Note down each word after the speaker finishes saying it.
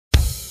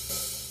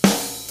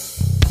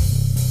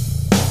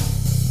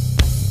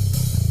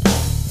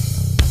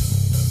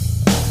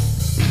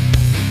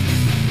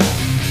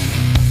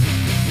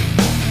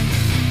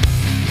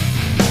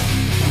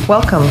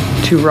Welcome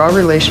to Raw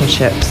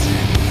Relationships,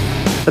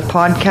 the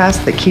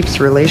podcast that keeps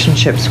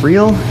relationships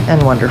real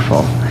and wonderful.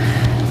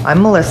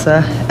 I'm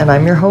Melissa, and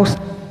I'm your host.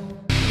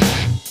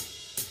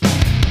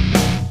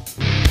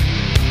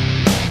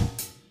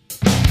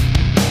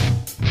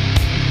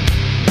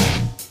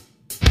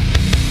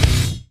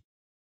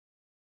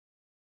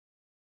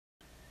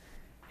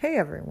 Hey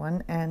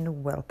everyone,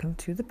 and welcome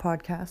to the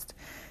podcast.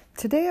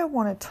 Today I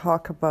want to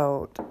talk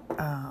about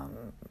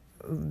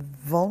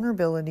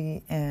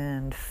vulnerability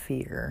and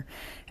fear,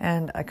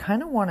 and I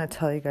kind of want to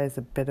tell you guys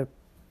a bit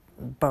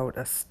about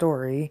a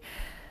story,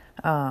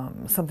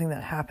 something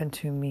that happened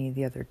to me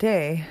the other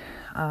day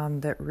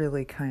that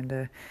really kind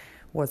of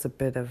was a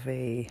bit of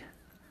a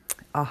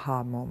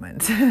aha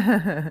moment.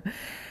 And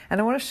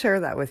I want to share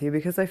that with you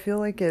because I feel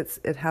like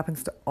it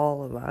happens to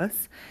all of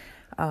us.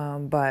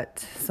 But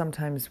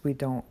sometimes we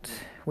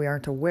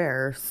aren't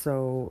aware,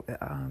 so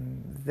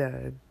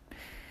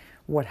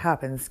what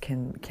happens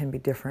can be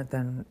different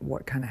than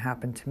what kind of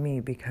happened to me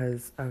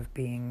because of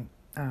being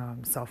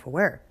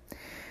self-aware.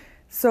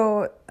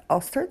 So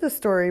I'll start the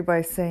story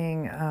by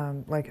saying,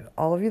 like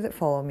all of you that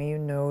follow me, you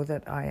know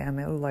that I am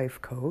a life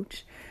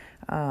coach.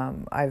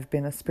 I've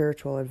been a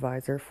spiritual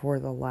advisor for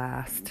the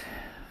last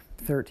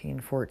 13,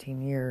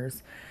 14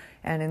 years.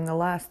 And in the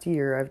last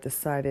year, I've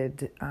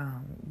decided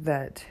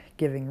that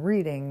giving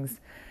readings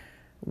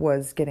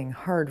was getting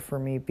hard for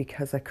me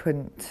because I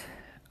couldn't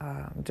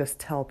just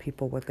tell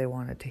people what they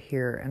wanted to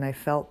hear. And I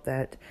felt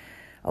that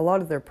a lot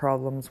of their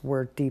problems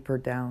were deeper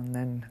down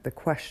than the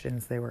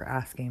questions they were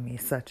asking me,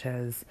 such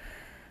as,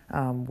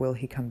 will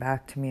he come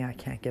back to me? I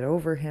can't get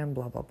over him,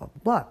 blah, blah, blah,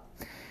 blah.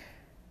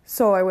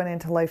 So I went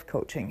into life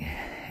coaching.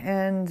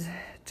 And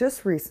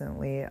just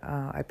recently,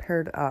 I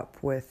paired up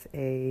with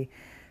a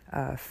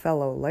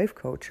fellow life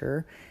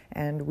coacher,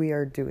 and we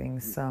are doing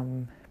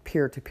some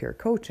peer-to-peer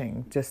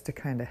coaching just to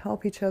kind of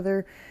help each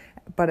other,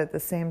 but at the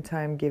same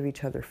time give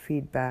each other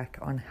feedback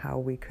on how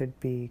we could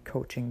be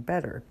coaching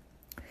better.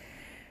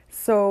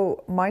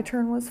 So my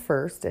turn was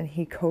first, and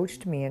he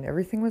coached me, and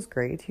everything was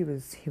great. He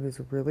was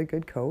a really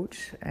good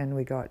coach, and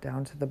we got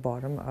down to the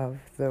bottom of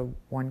the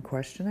one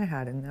question I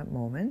had in that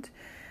moment.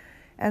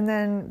 And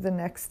then the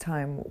next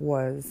time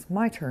was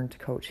my turn to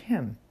coach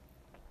him.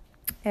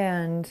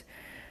 And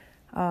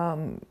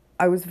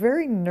I was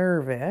very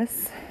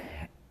nervous,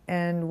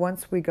 and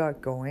once we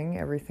got going,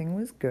 everything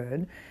was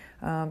good.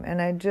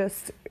 And I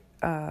just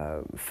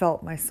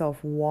felt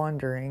myself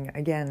wandering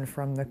again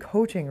from the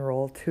coaching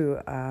role to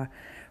a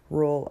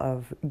role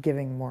of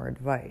giving more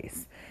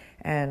advice.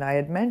 And I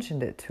had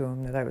mentioned it to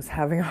him that I was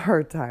having a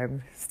hard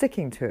time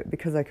sticking to it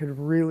because I could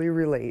really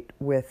relate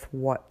with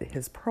what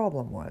his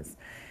problem was.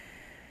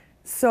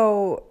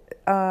 So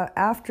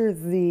after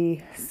the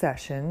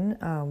session,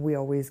 we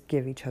always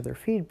give each other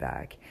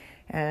feedback.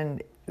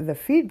 And the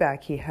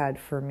feedback he had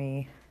for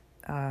me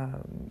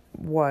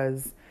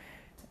was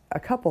a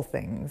couple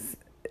things.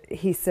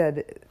 He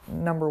said,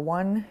 number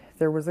one,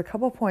 there was a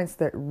couple points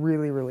that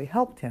really, really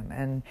helped him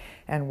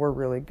and were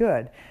really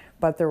good.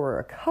 But there were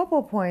a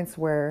couple points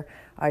where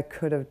I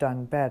could have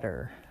done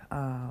better,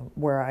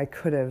 where I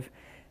could have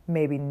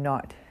maybe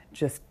not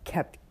just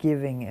kept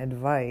giving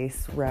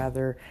advice,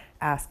 rather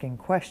asking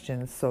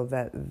questions so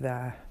that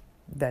the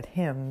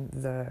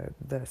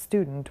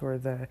student or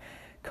the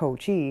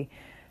coachee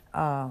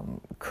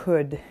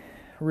could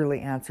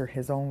really answer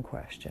his own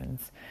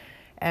questions.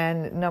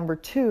 And number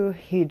two,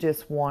 he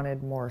just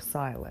wanted more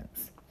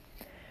silence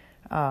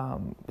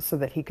so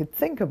that he could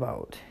think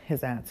about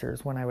his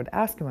answers when I would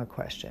ask him a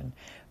question.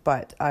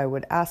 But I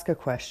would ask a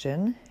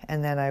question,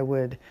 and then I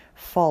would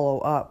follow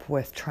up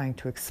with trying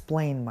to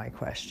explain my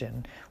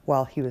question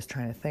while he was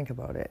trying to think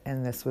about it.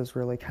 And this was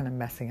really kind of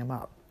messing him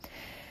up.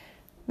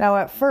 Now,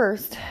 at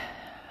first,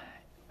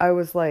 I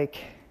was like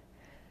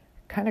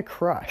kind of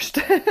crushed.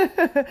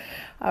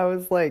 I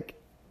was like,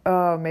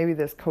 oh, maybe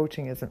this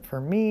coaching isn't for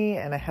me.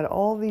 And I had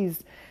all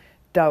these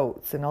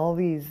doubts and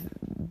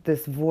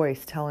this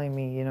voice telling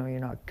me, you're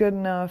not good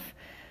enough.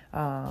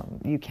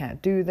 You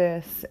can't do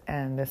this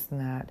and this and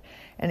that.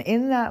 And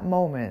in that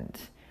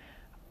moment,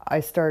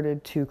 I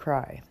started to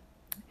cry.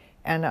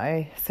 And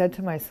I said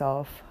to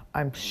myself,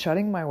 I'm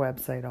shutting my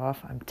website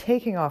off. I'm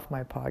taking off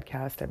my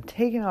podcast. I'm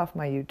taking off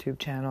my YouTube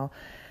channel.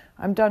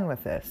 I'm done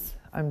with this.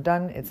 I'm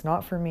done. It's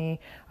not for me.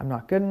 I'm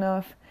not good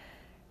enough.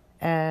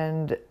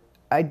 And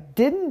I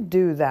didn't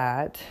do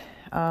that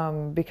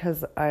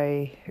because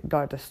I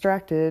got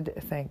distracted,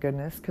 thank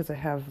goodness, because I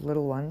have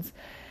little ones.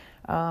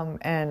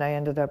 And I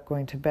ended up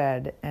going to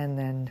bed and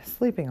then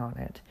sleeping on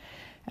it.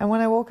 And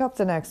when I woke up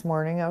the next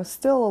morning, I was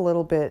still a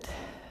little bit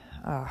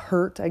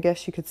hurt, I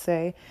guess you could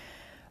say.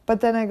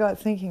 But then I got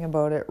thinking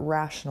about it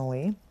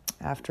rationally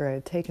after I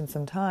had taken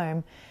some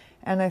time.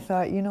 And I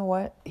thought, you know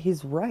what?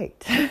 He's right.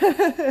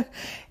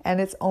 And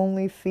it's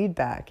only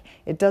feedback.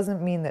 It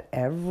doesn't mean that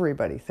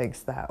everybody thinks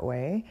that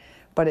way.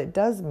 but it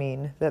does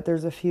mean that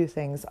there's a few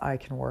things I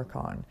can work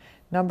on.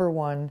 Number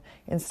one,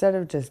 instead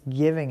of just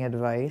giving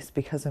advice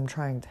because I'm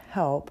trying to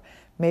help,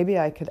 maybe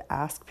I could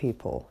ask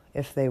people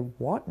if they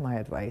want my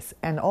advice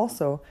and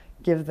also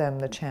give them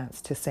the chance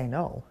to say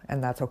no,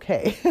 and that's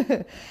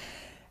okay.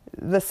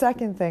 The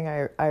second thing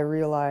I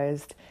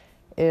realized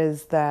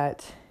is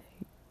that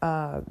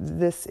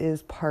this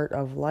is part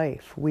of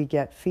life. We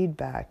get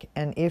feedback,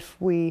 and if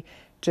we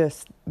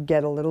just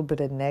get a little bit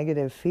of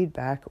negative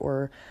feedback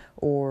or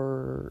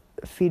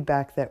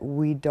feedback that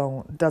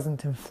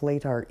doesn't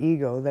inflate our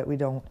ego, that we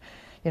don't,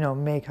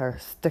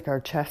 stick our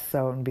chests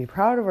out and be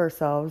proud of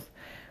ourselves,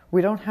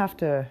 we don't have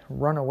to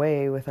run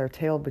away with our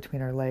tail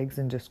between our legs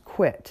and just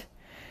quit.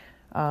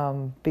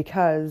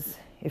 Because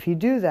if you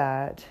do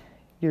that,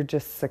 you're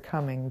just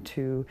succumbing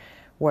to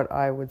what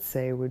I would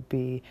say would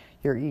be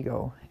your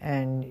ego.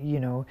 And,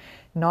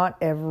 not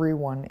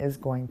everyone is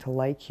going to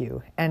like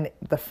you. And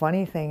the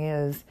funny thing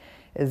is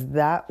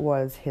that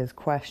was his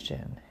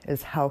question,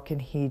 is how can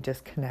he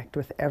just connect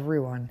with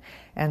everyone?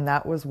 And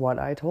that was what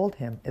I told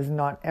him, is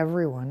not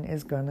everyone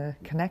is going to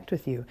connect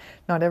with you.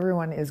 Not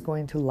everyone is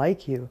going to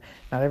like you.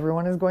 Not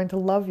everyone is going to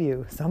love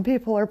you. Some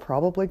people are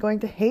probably going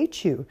to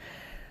hate you.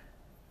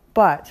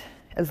 But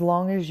as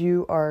long as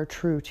you are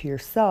true to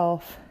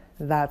yourself,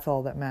 that's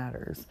all that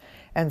matters.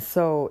 And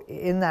so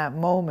in that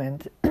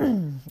moment,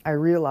 I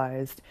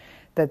realized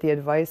that the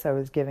advice I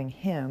was giving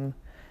him,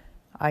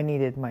 I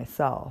needed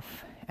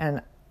myself.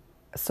 And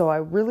so I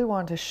really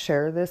want to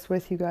share this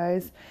with you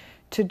guys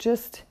to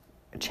just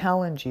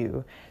challenge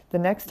you. The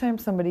next time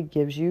somebody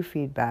gives you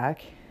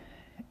feedback,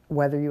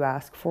 whether you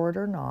ask for it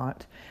or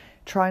not,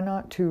 try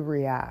not to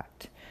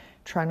react.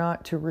 Try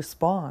not to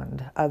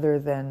respond other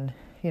than,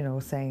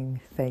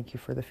 saying thank you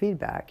for the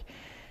feedback.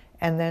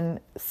 And then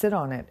sit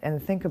on it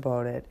and think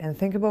about it, and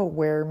think about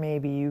where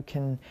maybe you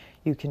can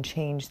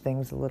change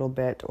things a little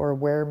bit, or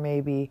where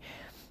maybe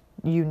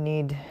you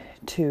need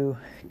to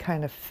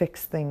kind of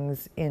fix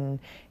things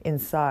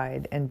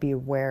inside and be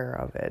aware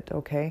of it,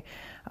 okay?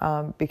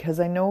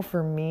 Because I know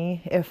for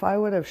me, if I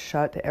would have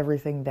shut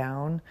everything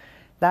down,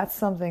 that's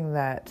something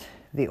that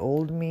the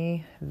old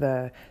me,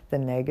 the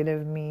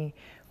negative me,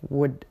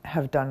 would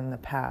have done in the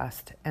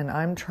past. And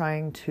I'm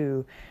trying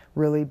to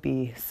really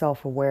be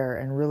self-aware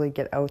and really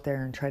get out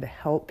there and try to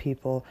help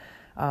people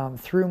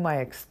through my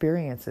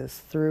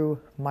experiences, through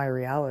my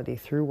reality,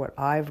 through what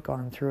I've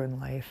gone through in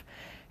life.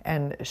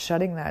 And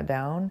shutting that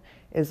down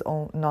is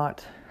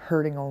not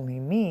hurting only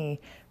me,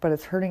 but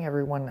it's hurting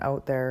everyone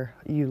out there,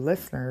 you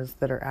listeners,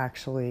 that are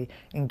actually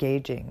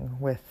engaging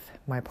with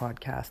my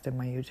podcast and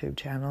my YouTube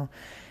channel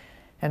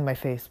and my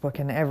Facebook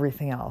and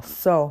everything else.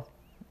 So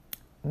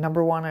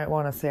number one, I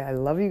want to say I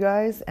love you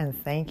guys and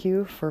thank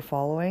you for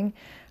following.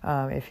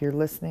 If you're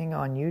listening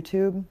on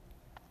YouTube,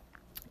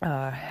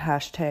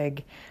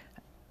 hashtag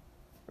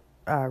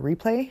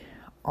replay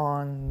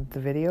on the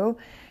video.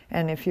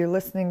 And if you're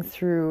listening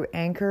through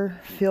Anchor,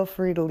 feel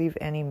free to leave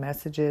any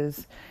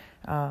messages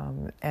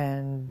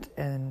and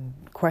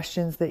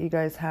questions that you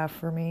guys have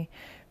for me,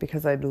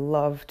 because I'd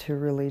love to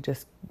really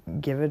just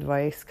give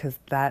advice, because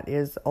that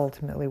is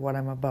ultimately what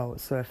I'm about.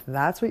 So if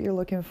that's what you're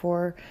looking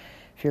for,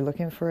 if you're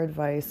looking for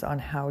advice on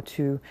how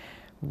to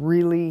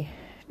really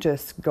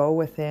just go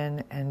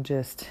within and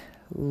just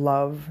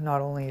love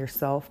not only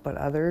yourself but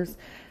others,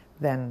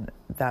 then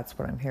that's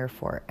what I'm here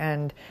for.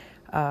 And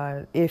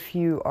if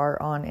you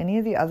are on any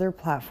of the other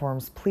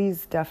platforms,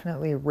 please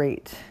definitely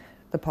rate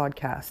the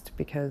podcast,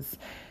 because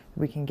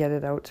we can get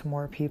it out to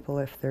more people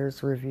if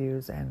there's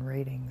reviews and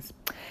ratings.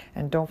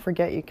 And don't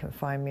forget, you can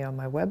find me on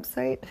my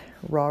website,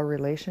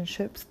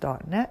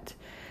 rawrelationships.net,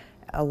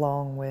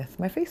 along with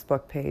my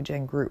Facebook page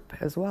and group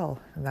as well.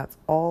 And that's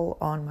all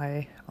on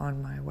my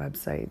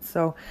website.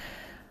 So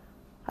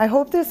I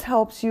hope this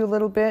helps you a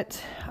little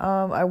bit.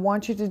 I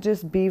want you to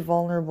just be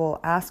vulnerable.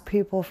 Ask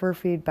people for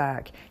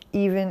feedback,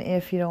 even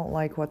if you don't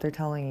like what they're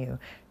telling you.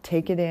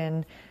 Take it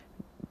in,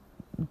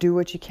 do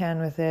what you can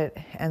with it,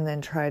 and then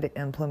try to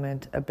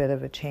implement a bit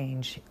of a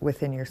change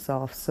within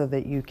yourself so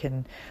that you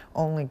can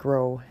only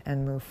grow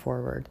and move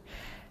forward.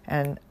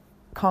 And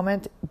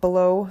comment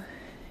below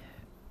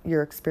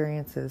your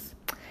experiences.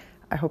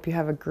 I hope you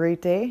have a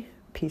great day.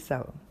 Peace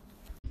out.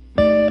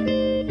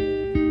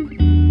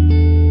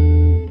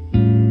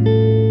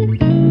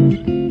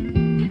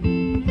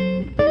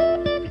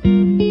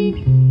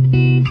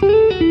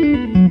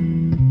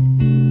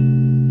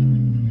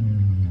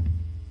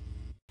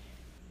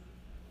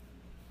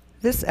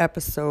 This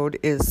episode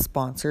is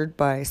sponsored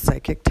by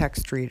Psychic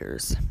Text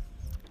Readers.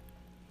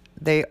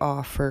 They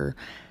offer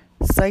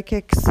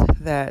psychics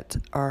that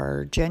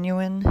are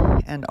genuine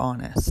and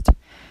honest.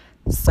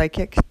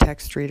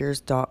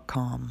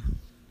 PsychicTextReaders.com.